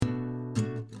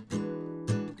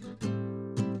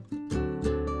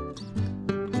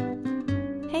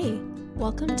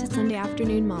Welcome to Sunday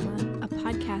Afternoon Mama, a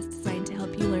podcast designed to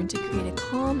help you learn to create a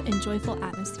calm and joyful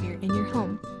atmosphere in your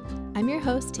home. I'm your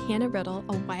host, Hannah Riddle,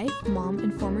 a wife, mom,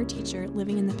 and former teacher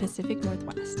living in the Pacific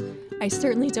Northwest. I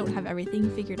certainly don't have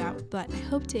everything figured out, but I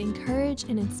hope to encourage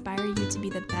and inspire you to be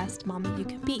the best mama you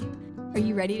can be. Are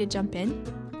you ready to jump in?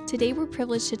 Today we're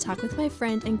privileged to talk with my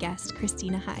friend and guest,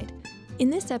 Christina Hyde.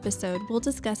 In this episode, we'll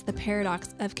discuss the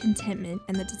paradox of contentment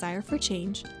and the desire for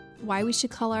change, why we should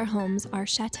call our homes our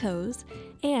chateaus,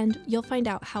 and you'll find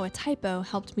out how a typo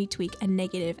helped me tweak a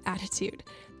negative attitude.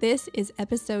 This is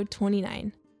episode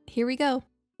 29. Here we go.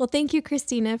 Well, thank you,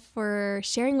 Christina, for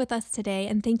sharing with us today,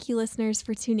 and thank you, listeners,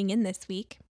 for tuning in this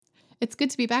week. It's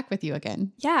good to be back with you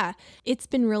again. Yeah, it's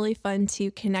been really fun to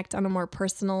connect on a more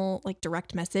personal,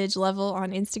 direct message level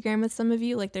on Instagram with some of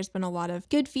you. There's been a lot of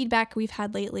good feedback we've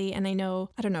had lately, and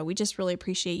we just really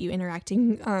appreciate you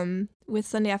interacting with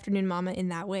Sunday Afternoon Mama in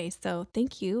that way. So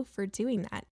thank you for doing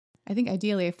that. I think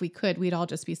ideally, if we could, we'd all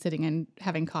just be sitting and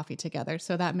having coffee together.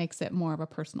 So that makes it more of a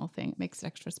personal thing. It makes it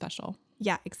extra special.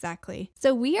 Yeah, exactly.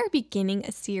 So we are beginning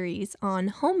a series on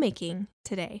homemaking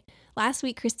today. Last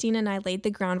week, Christina and I laid the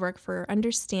groundwork for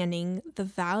understanding the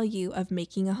value of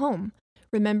making a home.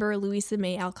 Remember Louisa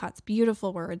May Alcott's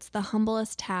beautiful words, "The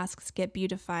humblest tasks get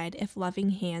beautified if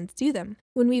loving hands do them."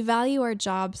 When we value our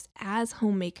jobs as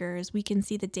homemakers, we can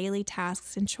see the daily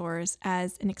tasks and chores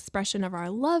as an expression of our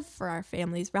love for our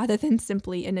families rather than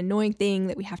simply an annoying thing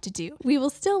that we have to do. We will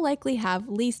still likely have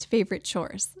least favorite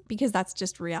chores because that's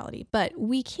just reality, but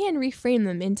we can reframe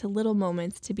them into little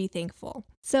moments to be thankful.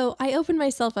 So I opened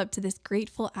myself up to this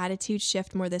grateful attitude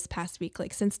shift more this past week,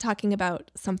 since talking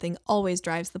about something always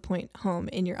drives the point home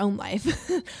in your own life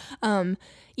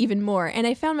even more. And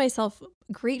I found myself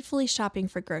gratefully shopping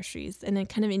for groceries and then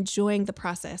kind of enjoying the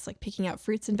process, picking out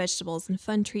fruits and vegetables and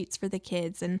fun treats for the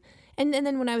kids. And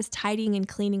then when I was tidying and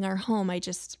cleaning our home, I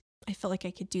felt like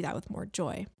I could do that with more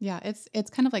joy. Yeah, it's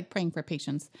kind of like praying for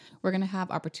patience. We're going to have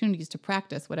opportunities to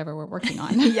practice whatever we're working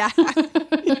on. Yeah.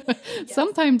 Yes.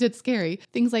 Sometimes it's scary.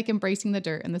 Things like embracing the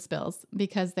dirt and the spills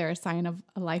because they're a sign of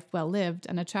a life well lived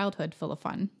and a childhood full of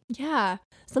fun. Yeah.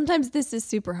 Sometimes this is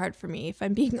super hard for me, if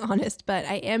I'm being honest, but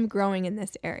I am growing in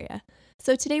this area.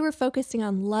 So today we're focusing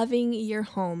on loving your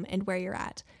home and where you're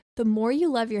at. The more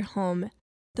you love your home,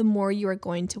 the more you are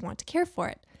going to want to care for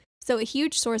it. So a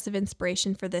huge source of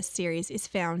inspiration for this series is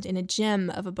found in a gem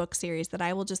of a book series that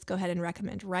I will just go ahead and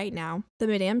recommend right now, the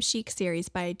Madame Chic series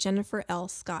by Jennifer L.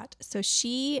 Scott. So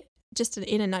she, just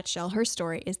in a nutshell, her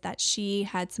story is that she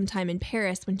had some time in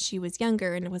Paris when she was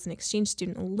younger and was an exchange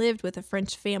student and lived with a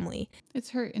French family.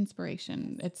 It's her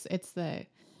inspiration. It's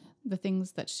the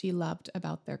things that she loved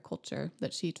about their culture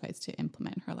that she tries to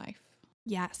implement in her life.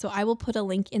 Yeah, so I will put a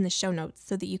link in the show notes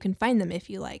so that you can find them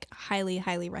if you like. Highly,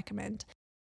 highly recommend.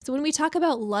 So when we talk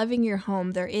about loving your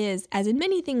home, there is, as in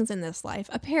many things in this life,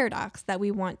 a paradox that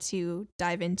we want to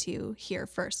dive into here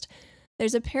first.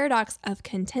 There's a paradox of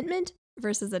contentment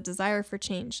versus a desire for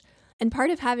change. And part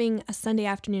of having a Sunday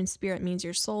afternoon spirit means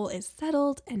your soul is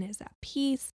settled and is at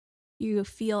peace. You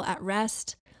feel at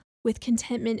rest with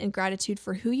contentment and gratitude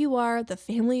for who you are, the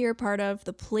family you're a part of,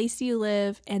 the place you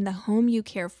live, and the home you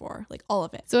care for, all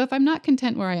of it. So if I'm not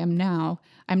content where I am now,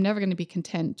 I'm never going to be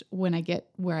content when I get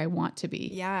where I want to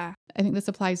be. Yeah. I think this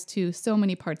applies to so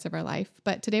many parts of our life,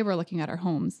 but today we're looking at our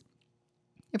homes.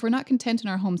 If we're not content in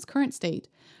our home's current state,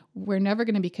 we're never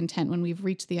going to be content when we've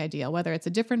reached the ideal. Whether it's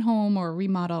a different home or a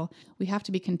remodel, we have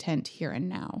to be content here and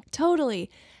now. Totally.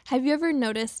 Have you ever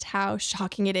noticed how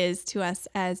shocking it is to us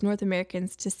as North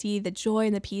Americans to see the joy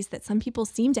and the peace that some people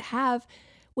seem to have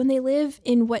when they live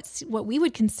in what we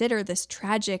would consider this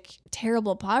tragic,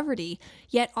 terrible poverty?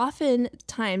 Yet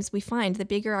oftentimes we find the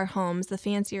bigger our homes, the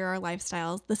fancier our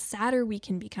lifestyles, the sadder we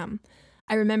can become.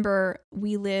 I remember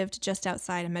we lived just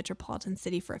outside a metropolitan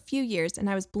city for a few years, and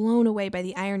I was blown away by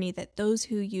the irony that those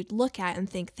who you'd look at and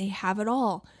think they have it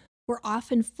all were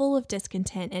often full of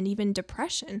discontent and even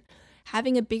depression.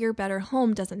 Having a bigger, better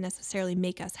home doesn't necessarily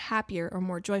make us happier or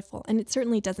more joyful, and it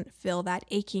certainly doesn't fill that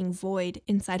aching void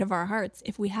inside of our hearts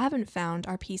if we haven't found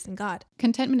our peace in God.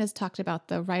 Contentment is talked about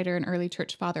the writer and early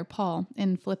church father Paul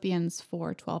in Philippians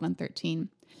 4:12 and 13.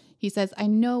 He says, "I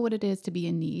know what it is to be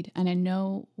in need, and I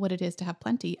know what it is to have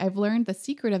plenty. I've learned the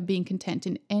secret of being content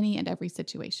in any and every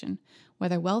situation.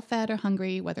 Whether well-fed or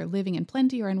hungry, whether living in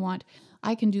plenty or in want,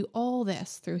 I can do all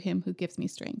this through him who gives me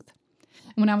strength."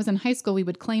 And when I was in high school, we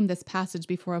would claim this passage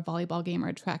before a volleyball game or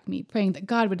a track meet, praying that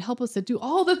God would help us to do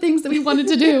all the things that we wanted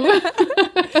to do.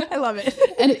 I love it.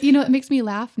 And it makes me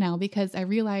laugh now because I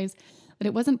realize that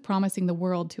it wasn't promising the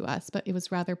world to us, but it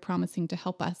was rather promising to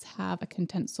help us have a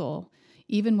content soul,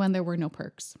 even when there were no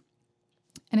perks.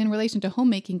 And in relation to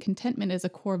homemaking, contentment is a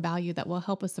core value that will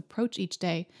help us approach each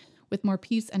day with more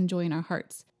peace and joy in our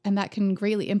hearts. And that can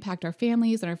greatly impact our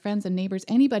families and our friends and neighbors,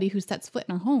 anybody who sets foot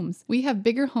in our homes. We have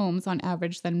bigger homes on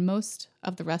average than most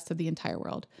of the rest of the entire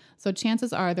world. So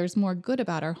chances are there's more good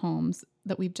about our homes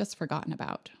that we've just forgotten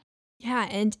about. Yeah,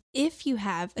 and if you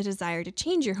have a desire to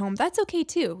change your home, that's okay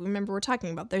too. Remember, we're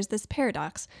talking about there's this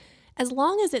paradox. As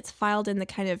long as it's filed in the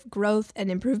kind of growth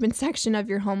and improvement section of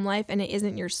your home life and it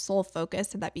isn't your sole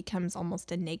focus, and that becomes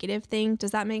almost a negative thing.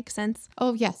 Does that make sense?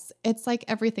 Oh, yes. It's like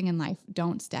everything in life.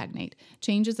 Don't stagnate.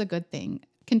 Change is a good thing.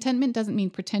 Contentment doesn't mean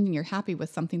pretending you're happy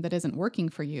with something that isn't working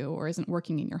for you or isn't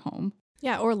working in your home.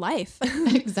 Yeah, or life.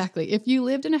 Exactly. If you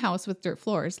lived in a house with dirt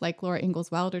floors, like Laura Ingalls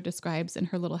Wilder describes in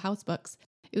her Little House books,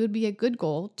 it would be a good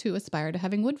goal to aspire to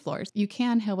having wood floors. You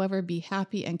can, however, be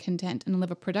happy and content and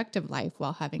live a productive life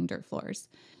while having dirt floors.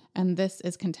 And this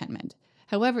is contentment.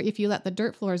 However, if you let the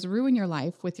dirt floors ruin your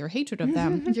life with your hatred of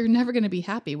them, you're never going to be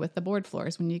happy with the board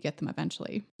floors when you get them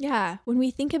eventually. Yeah, when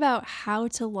we think about how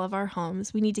to love our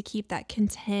homes, we need to keep that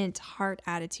content heart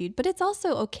attitude, but it's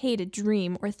also okay to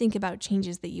dream or think about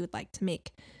changes that you would like to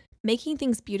make. Making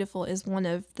things beautiful is one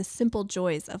of the simple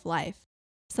joys of life.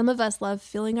 Some of us love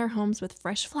filling our homes with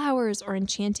fresh flowers or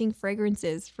enchanting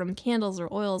fragrances from candles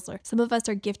or oils, or some of us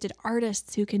are gifted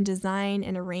artists who can design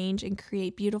and arrange and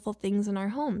create beautiful things in our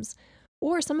homes.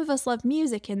 Or some of us love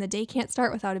music and the day can't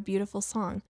start without a beautiful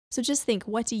song. So just think,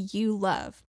 what do you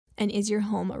love? And is your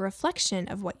home a reflection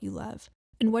of what you love?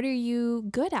 And what are you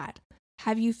good at?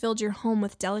 Have you filled your home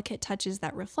with delicate touches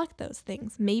that reflect those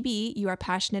things? Maybe you are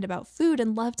passionate about food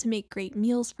and love to make great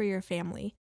meals for your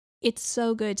family. It's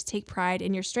so good to take pride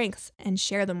in your strengths and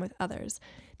share them with others.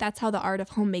 That's how the art of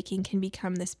homemaking can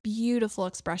become this beautiful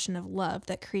expression of love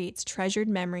that creates treasured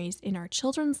memories in our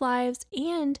children's lives,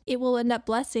 and it will end up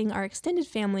blessing our extended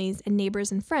families and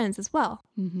neighbors and friends as well.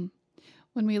 Mm-hmm.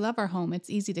 When we love our home, it's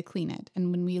easy to clean it.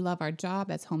 And when we love our job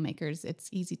as homemakers, it's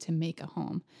easy to make a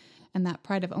home. And that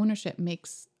pride of ownership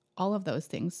makes all of those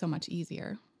things so much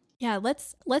easier. Yeah,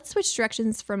 let's switch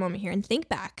directions for a moment here and think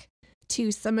back to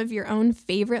some of your own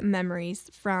favorite memories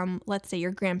from, let's say,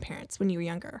 your grandparents when you were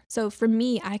younger. So for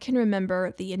me, I can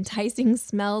remember the enticing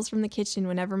smells from the kitchen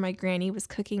whenever my granny was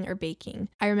cooking or baking.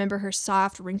 I remember her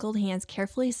soft, wrinkled hands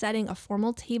carefully setting a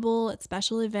formal table at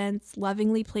special events,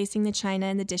 lovingly placing the china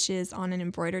and the dishes on an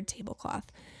embroidered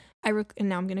tablecloth. And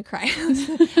now I'm going to cry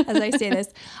as I say this.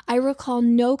 I recall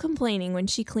no complaining when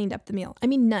she cleaned up the meal. I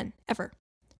mean, none, ever.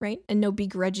 Right? And no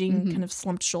begrudging kind of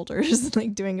slumped shoulders,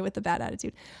 like doing it with a bad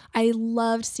attitude. I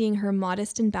loved seeing her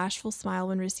modest and bashful smile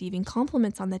when receiving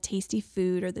compliments on the tasty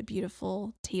food or the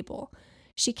beautiful table.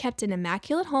 She kept an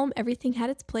immaculate home. Everything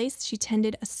had its place. She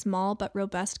tended a small but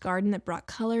robust garden that brought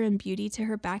color and beauty to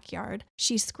her backyard.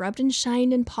 She scrubbed and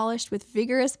shined and polished with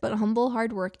vigorous but humble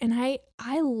hard work. And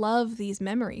I love these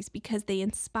memories because they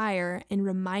inspire and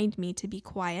remind me to be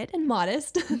quiet and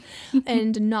modest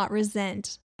and not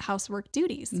resent housework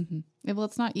duties. Mm-hmm. Well,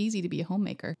 it's not easy to be a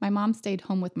homemaker. My mom stayed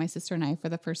home with my sister and I for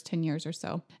the first 10 years or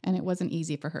so, and it wasn't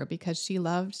easy for her because she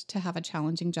loved to have a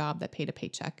challenging job that paid a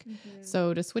paycheck.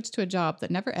 So to switch to a job that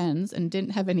never ends and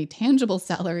didn't have any tangible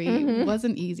salary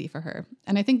wasn't easy for her.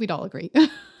 And I think we'd all agree.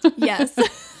 Yes.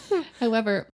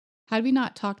 However, had we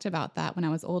not talked about that when I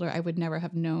was older, I would never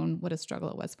have known what a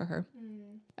struggle it was for her.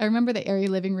 I remember the airy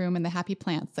living room and the happy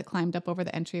plants that climbed up over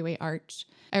the entryway arch.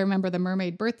 I remember the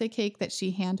mermaid birthday cake that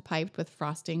she hand-piped with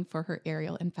frosting for her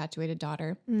Ariel infatuated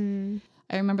daughter.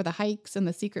 I remember the hikes and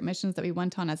the secret missions that we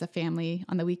went on as a family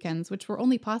on the weekends, which were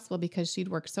only possible because she'd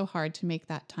worked so hard to make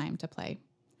that time to play.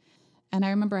 And I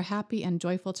remember a happy and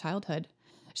joyful childhood.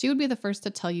 She would be the first to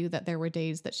tell you that there were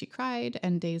days that she cried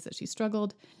and days that she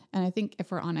struggled. And I think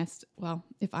if we're honest, well,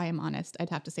 if I am honest, I'd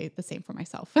have to say the same for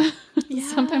myself. Yeah.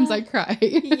 Sometimes I cry.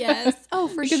 Yes. Oh,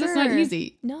 for because sure. It's not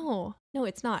easy. No,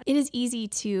 it's not. It is easy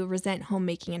to resent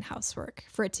homemaking and housework,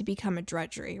 for it to become a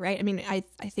drudgery, right? I mean, I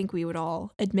think we would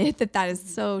all admit that is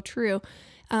so true.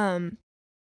 Have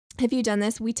you done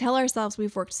this? We tell ourselves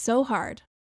we've worked so hard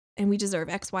and we deserve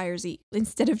X, Y, or Z,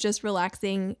 instead of just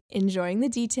relaxing, enjoying the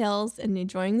details and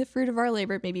enjoying the fruit of our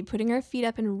labor, maybe putting our feet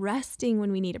up and resting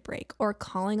when we need a break, or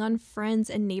calling on friends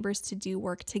and neighbors to do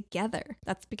work together.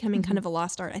 That's becoming kind of a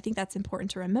lost art. I think that's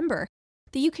important to remember,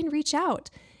 that you can reach out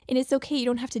and it's okay. You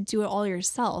don't have to do it all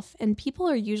yourself. And people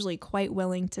are usually quite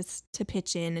willing to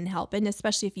pitch in and help, and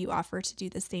especially if you offer to do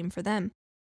the same for them.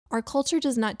 Our culture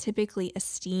does not typically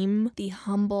esteem the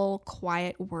humble,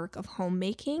 quiet work of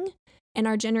homemaking. And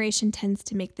our generation tends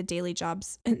to make the daily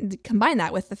jobs, and combine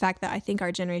that with the fact that I think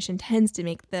our generation tends to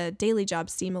make the daily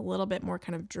jobs seem a little bit more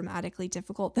kind of dramatically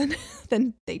difficult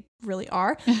than they really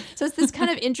are. So it's this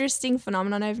kind of interesting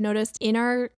phenomenon I've noticed in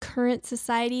our current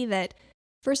society that,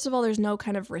 first of all, there's no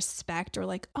kind of respect or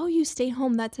like, oh, you stay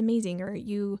home, that's amazing, or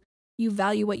you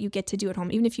value what you get to do at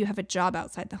home, even if you have a job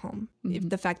outside the home. If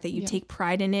the fact that you take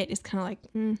pride in it is kind of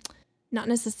like not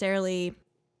necessarily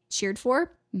cheered for.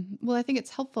 Well, I think it's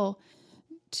helpful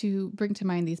to bring to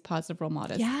mind these positive role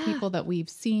models, people that we've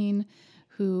seen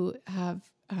who have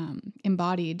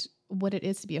embodied what it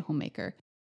is to be a homemaker.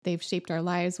 They've shaped our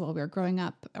lives while we were growing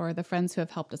up, or the friends who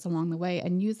have helped us along the way,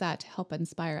 and use that to help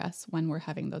inspire us when we're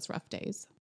having those rough days.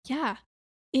 Yeah.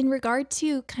 In regard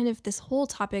to kind of this whole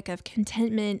topic of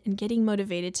contentment and getting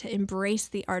motivated to embrace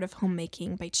the art of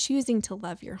homemaking by choosing to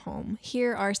love your home,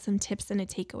 here are some tips and a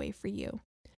takeaway for you.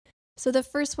 So the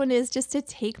first one is just to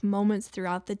take moments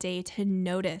throughout the day to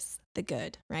notice the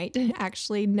good, right?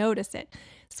 Actually notice it.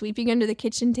 Sweeping under the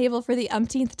kitchen table for the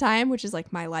umpteenth time, which is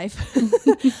like my life.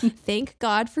 Thank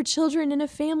God for children in a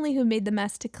family who made the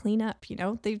mess to clean up. You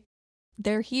know,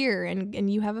 they're here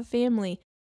and you have a family.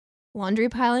 Laundry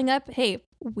piling up. Hey,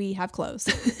 we have clothes.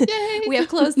 Yay! We have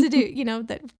clothes to do, you know,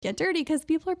 that get dirty because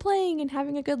people are playing and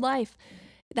having a good life.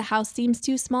 The house seems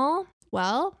too small.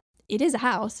 Well, it is a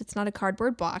house. It's not a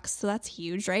cardboard box. So that's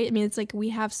huge, right? I mean, it's like we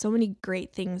have so many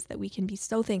great things that we can be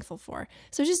so thankful for.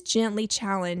 So just gently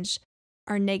challenge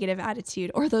our negative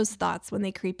attitude or those thoughts when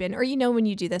they creep in. Or, you know, when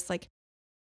you do this, like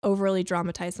overly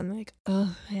dramatize something like,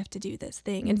 oh, I have to do this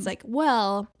thing. And it's like,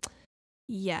 well,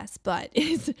 yes, but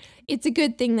it's a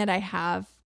good thing that I have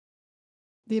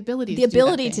the ability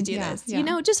to do this, you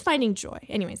know, just finding joy.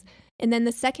 Anyways. And then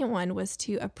the second one was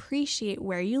to appreciate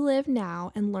where you live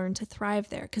now and learn to thrive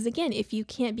there. Because again, if you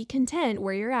can't be content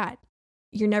where you're at,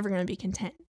 you're never going to be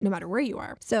content no matter where you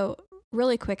are. So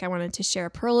really quick, I wanted to share a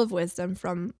pearl of wisdom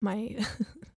from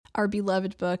our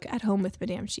beloved book, At Home with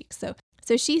Madame Chic. So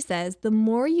she says, the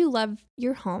more you love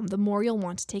your home, the more you'll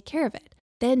want to take care of it.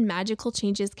 Then magical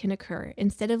changes can occur.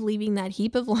 Instead of leaving that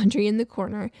heap of laundry in the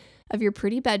corner of your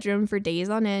pretty bedroom for days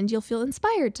on end, you'll feel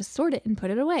inspired to sort it and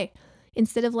put it away.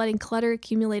 Instead of letting clutter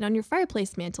accumulate on your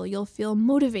fireplace mantle, you'll feel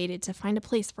motivated to find a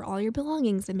place for all your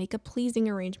belongings and make a pleasing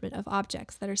arrangement of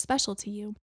objects that are special to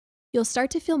you. You'll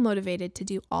start to feel motivated to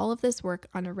do all of this work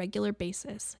on a regular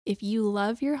basis. If you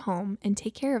love your home and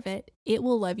take care of it, it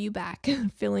will love you back,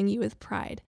 filling you with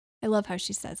pride. I love how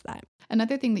she says that.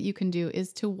 Another thing that you can do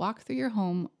is to walk through your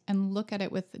home and look at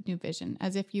it with new vision,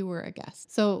 as if you were a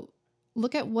guest. So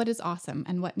look at what is awesome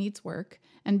and what needs work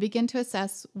and begin to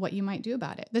assess what you might do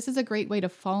about it. This is a great way to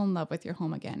fall in love with your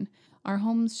home again. Our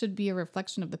homes should be a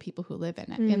reflection of the people who live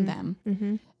in it, in them.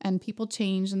 Mm-hmm. And people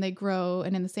change and they grow.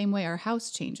 And in the same way, our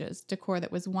house changes. Decor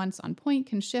that was once on point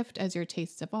can shift as your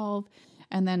tastes evolve.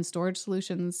 And then storage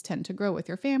solutions tend to grow with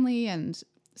your family. And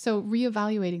so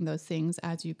reevaluating those things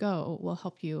as you go will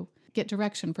help you get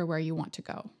direction for where you want to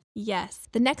go. Yes.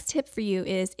 The next tip for you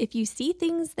is if you see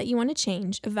things that you want to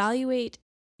change, evaluate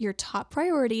your top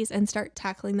priorities and start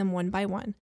tackling them one by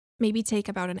one. Maybe take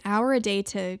about an hour a day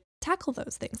to tackle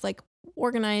those things like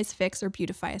organize, fix, or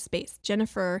beautify a space.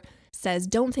 Jennifer says,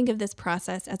 don't think of this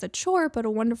process as a chore, but a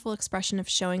wonderful expression of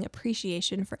showing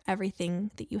appreciation for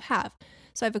everything that you have.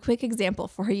 So I have a quick example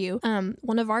for you.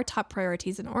 One of our top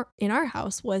priorities in our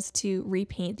house was to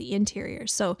repaint the interior.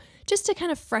 So just to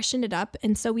kind of freshen it up.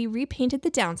 And so we repainted the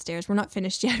downstairs. We're not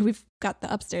finished yet. We've got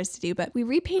the upstairs to do, but we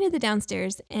repainted the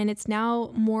downstairs and it's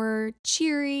now more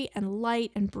cheery and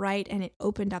light and bright. And it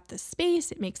opened up the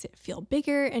space. It makes it feel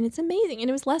bigger and it's amazing. And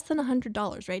it was less than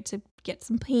 $100, right? To get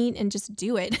some paint and just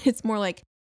do it. It's more like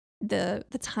the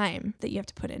time that you have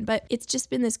to put in. But it's just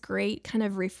been this great kind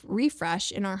of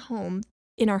refresh in our home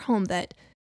that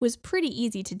was pretty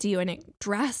easy to do, and it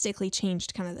drastically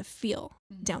changed kind of the feel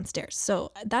downstairs.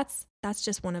 So that's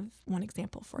just one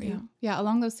example for you. Yeah,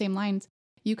 along those same lines,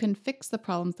 you can fix the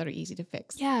problems that are easy to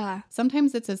fix. Yeah.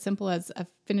 Sometimes it's as simple as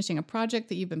finishing a project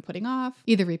that you've been putting off,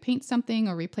 either repaint something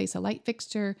or replace a light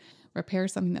fixture, repair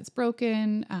something that's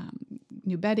broken,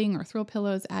 new bedding or throw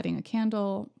pillows, adding a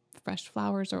candle, fresh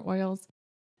flowers or oils.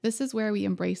 This is where we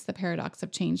embrace the paradox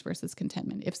of change versus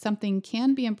contentment. If something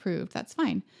can be improved, that's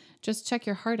fine. Just check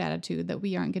your heart attitude that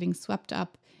we aren't getting swept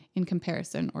up in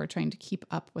comparison or trying to keep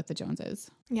up with the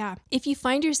Joneses. Yeah. If you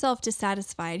find yourself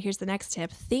dissatisfied, here's the next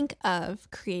tip. Think of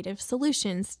creative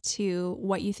solutions to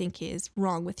what you think is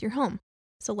wrong with your home.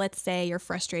 So let's say you're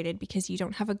frustrated because you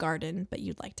don't have a garden, but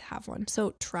you'd like to have one.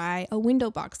 So try a window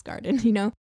box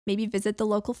garden, maybe visit the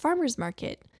local farmer's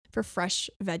market for fresh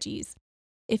veggies.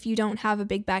 if you don't have a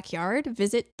big backyard,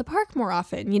 visit the park more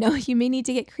often. You may need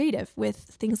to get creative with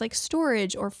things like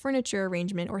storage or furniture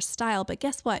arrangement or style, but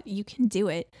guess what? You can do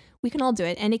it. We can all do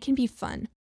it, and it can be fun.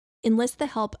 Enlist the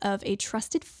help of a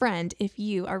trusted friend if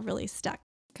you are really stuck.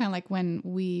 Kind of like when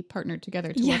we partnered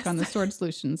together to work on the storage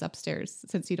solutions upstairs,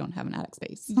 since you don't have an attic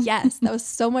space. Yes, that was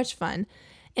so much fun.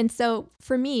 And so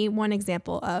for me, one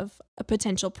example of a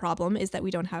potential problem is that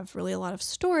we don't have really a lot of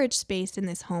storage space in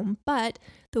this home, but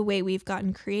the way we've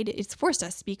gotten creative, it's forced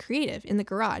us to be creative in the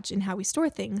garage in how we store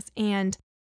things. And,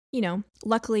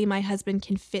 luckily my husband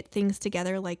can fit things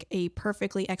together like a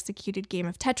perfectly executed game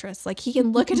of Tetris. Like he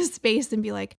can look at a space and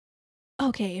be like,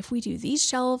 okay, if we do these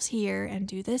shelves here and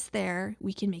do this there,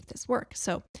 we can make this work.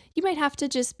 So you might have to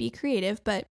just be creative,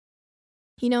 but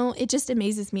it just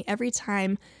amazes me every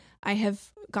time I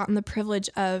have gotten the privilege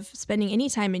of spending any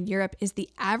time in Europe is the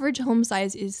average home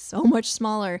size is so much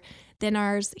smaller than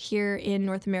ours here in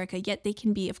North America, yet they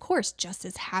can be, of course, just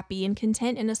as happy and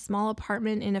content in a small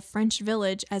apartment in a French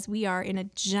village as we are in a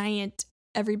giant,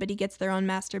 everybody gets their own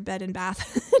master bed and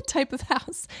bath type of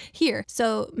house here.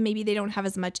 So maybe they don't have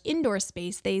as much indoor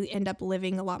space. They end up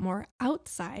living a lot more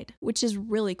outside, which is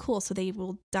really cool. So they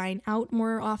will dine out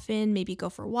more often, maybe go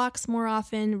for walks more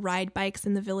often, ride bikes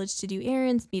in the village to do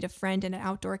errands, meet a friend in an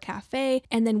outdoor cafe.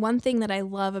 And then one thing that I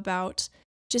love about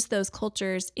just those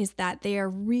cultures is that they are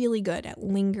really good at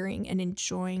lingering and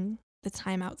enjoying the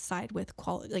time outside with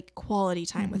quality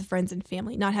time with friends and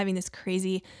family, not having this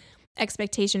crazy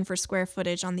expectation for square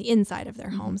footage on the inside of their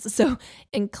homes. So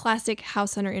in classic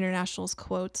House Hunter International's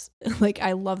quotes,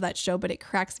 I love that show, but it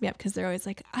cracks me up because they're always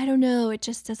like, I don't know, it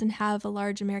just doesn't have a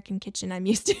large American kitchen I'm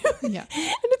used to. Yeah.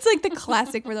 And it's like the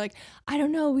classic where they're like, I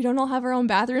don't know, we don't all have our own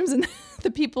bathrooms. And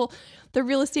the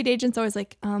real estate agent's always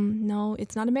like, no,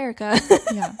 it's not America.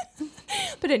 Yeah.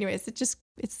 But anyways,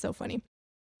 it's so funny.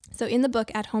 So in the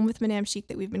book At Home with Madame Chic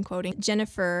that we've been quoting,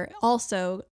 Jennifer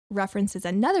also references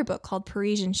another book called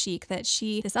Parisian Chic that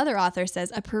this other author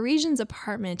says a Parisian's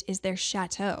apartment is their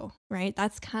chateau, right?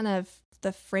 That's kind of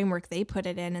the framework they put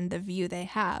it in and the view they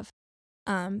have.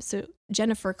 So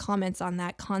Jennifer comments on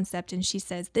that concept and she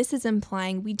says, this is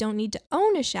implying we don't need to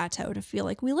own a chateau to feel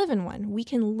like we live in one. We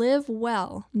can live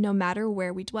well no matter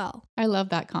where we dwell. I love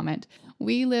that comment.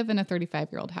 We live in a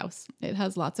 35-year-old house. It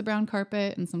has lots of brown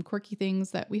carpet and some quirky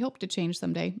things that we hope to change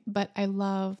someday, but I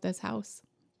love this house.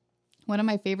 One of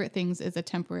my favorite things is a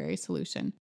temporary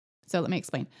solution. So let me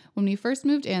explain. When we first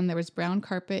moved in, there was brown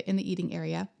carpet in the eating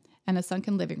area and a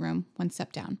sunken living room one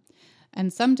step down.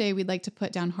 And someday we'd like to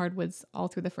put down hardwoods all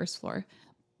through the first floor.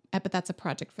 But that's a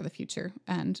project for the future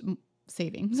and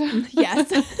savings.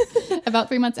 Yes. About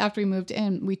 3 months after we moved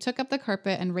in, we took up the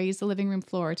carpet and raised the living room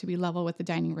floor to be level with the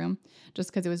dining room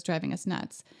just because it was driving us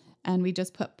nuts. And we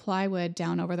just put plywood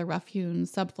down over the rough-hewn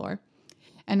subfloor.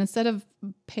 And instead of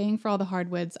paying for all the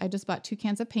hardwoods, I just bought 2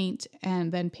 cans of paint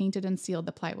and then painted and sealed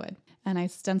the plywood. And I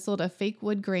stenciled a fake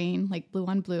wood grain, like blue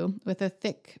on blue, with a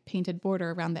thick painted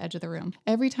border around the edge of the room.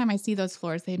 Every time I see those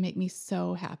floors, they make me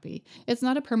so happy. It's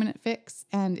not a permanent fix,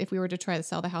 and if we were to try to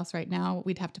sell the house right now,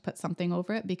 we'd have to put something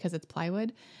over it because it's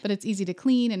plywood. But it's easy to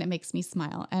clean and it makes me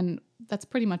smile. And that's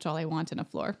pretty much all I want in a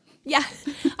floor. Yeah,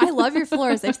 I love your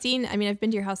floors. I've been to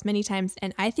your house many times,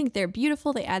 and I think they're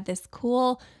beautiful. They add this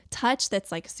cool touch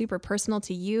that's super personal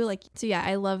to you. So yeah,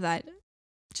 I love that.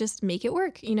 Just make it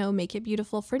work, make it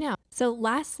beautiful for now. So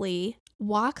lastly,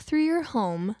 walk through your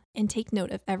home and take note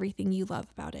of everything you love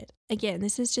about it. Again,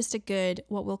 this is just a good,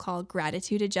 what we'll call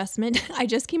gratitude adjustment. I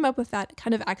just came up with that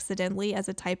kind of accidentally as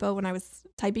a typo when I was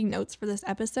typing notes for this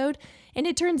episode. And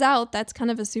it turns out that's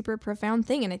kind of a super profound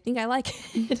thing. And I think I like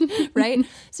it, right?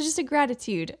 So just a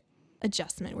gratitude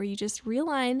adjustment where you just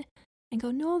realign and go,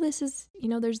 no, this is,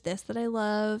 there's this that I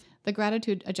love. The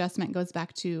gratitude adjustment goes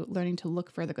back to learning to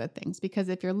look for the good things, because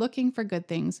if you're looking for good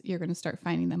things, you're going to start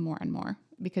finding them more and more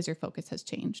because your focus has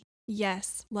changed.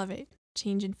 Yes, love it.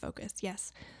 Change in focus.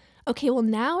 Yes. Okay, well,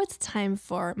 now it's time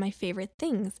for my favorite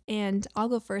things. And I'll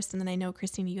go first, and then I know,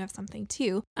 Christina, you have something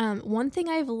too. One thing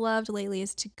I've loved lately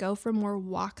is to go for more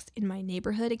walks in my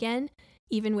neighborhood again,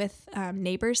 even with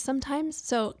neighbors sometimes.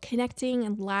 So connecting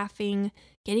and laughing,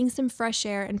 getting some fresh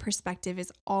air and perspective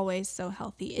is always so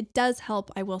healthy. It does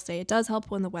help, I will say, it does help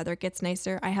when the weather gets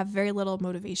nicer. I have very little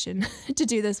motivation to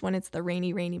do this when it's the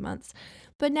rainy months.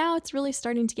 But now it's really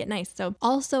starting to get nice. So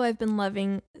also I've been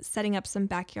loving setting up some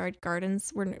backyard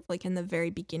gardens. We're in the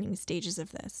very beginning stages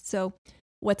of this. So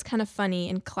what's kind of funny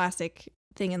and classic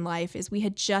thing in life is we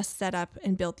had just set up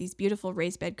and built these beautiful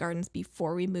raised bed gardens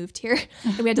before we moved here.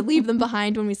 And we had to leave them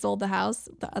behind when we sold the house,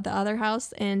 the other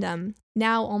house. And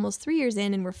now almost 3 years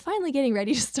in, and we're finally getting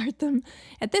ready to start them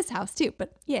at this house too.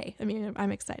 But yay. I mean,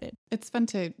 I'm excited. It's fun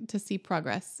to see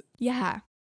progress. Yeah.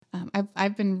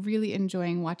 I've been really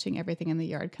enjoying watching everything in the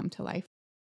yard come to life.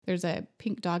 There's a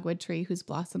pink dogwood tree whose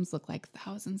blossoms look like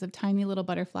thousands of tiny little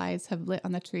butterflies have lit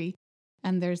on the tree.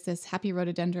 And there's this happy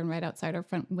rhododendron right outside our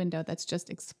front window that's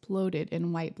just exploded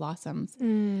in white blossoms.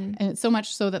 And it's so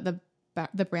much so that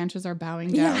the branches are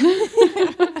bowing down.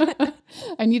 Yeah.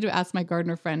 I need to ask my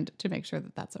gardener friend to make sure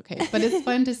that that's okay. But it's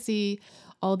fun to see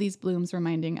all these blooms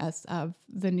reminding us of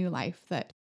the new life,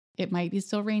 that it might be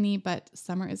still rainy, but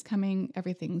summer is coming.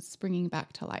 Everything's springing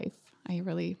back to life. I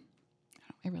really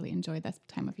enjoy this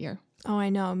time of year. Oh, I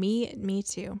know. Me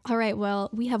too. All right.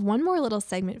 Well, we have one more little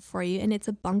segment for you, and it's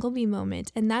a Bunglebee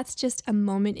moment. And that's just a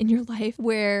moment in your life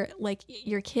where like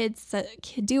your kids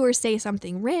do or say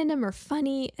something random or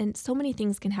funny, and so many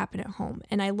things can happen at home.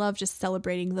 And I love just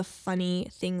celebrating the funny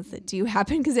things that do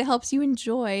happen because it helps you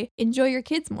enjoy your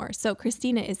kids more. So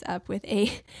Christina is up with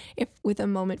a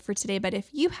moment for today. But if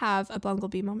you have a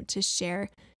Bunglebee moment to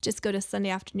share, just go to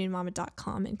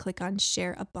SundayAfternoonMama.com and click on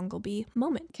Share a Bunglebee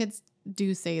Moment. Kids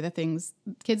do say things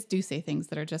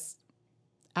that are just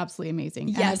absolutely amazing.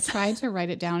 Yes. And I've tried to write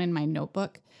it down in my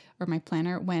notebook or my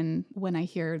planner when I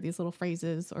hear these little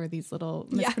phrases or these little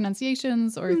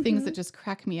mispronunciations or things that just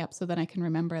crack me up so that I can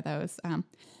remember those. And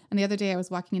the other day I was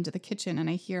walking into the kitchen and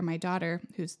I hear my daughter,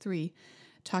 who's 3,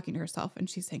 talking to herself, and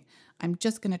she's saying, "I'm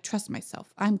just going to trust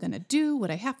myself. I'm going to do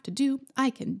what I have to do. I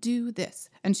can do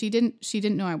this." And she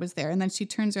didn't know I was there. And then she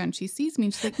turns around, she sees me,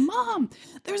 and she's like, "Mom,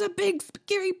 there's a big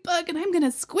scary bug and I'm going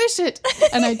to squish it."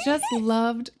 And I just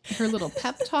loved her little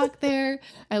pep talk there.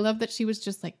 I love that she was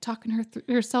just like talking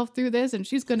herself through this, and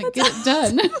she's going to get it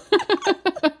done.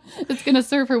 It's going to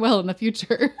serve her well in the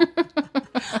future.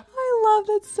 I love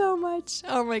that so much.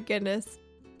 Oh my goodness.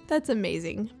 That's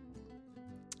amazing.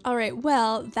 All right,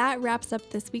 well, that wraps up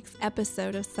this week's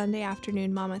episode of Sunday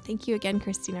Afternoon Mama. Thank you again,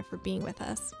 Christina, for being with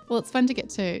us. Well, it's fun to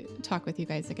get to talk with you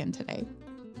guys again today.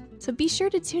 So be sure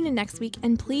to tune in next week,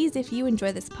 and please, if you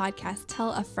enjoy this podcast,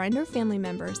 tell a friend or family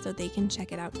member so they can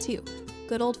check it out too.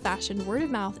 Good old-fashioned word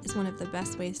of mouth is one of the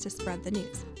best ways to spread the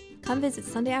news. Come visit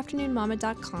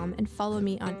SundayAfternoonMama.com and follow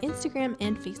me on Instagram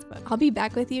and Facebook. I'll be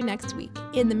back with you next week.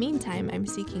 In the meantime, I'm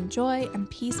seeking joy and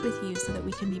peace with you so that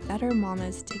we can be better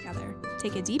mamas together.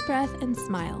 Take a deep breath and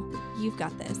smile. You've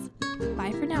got this.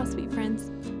 Bye for now, sweet friends.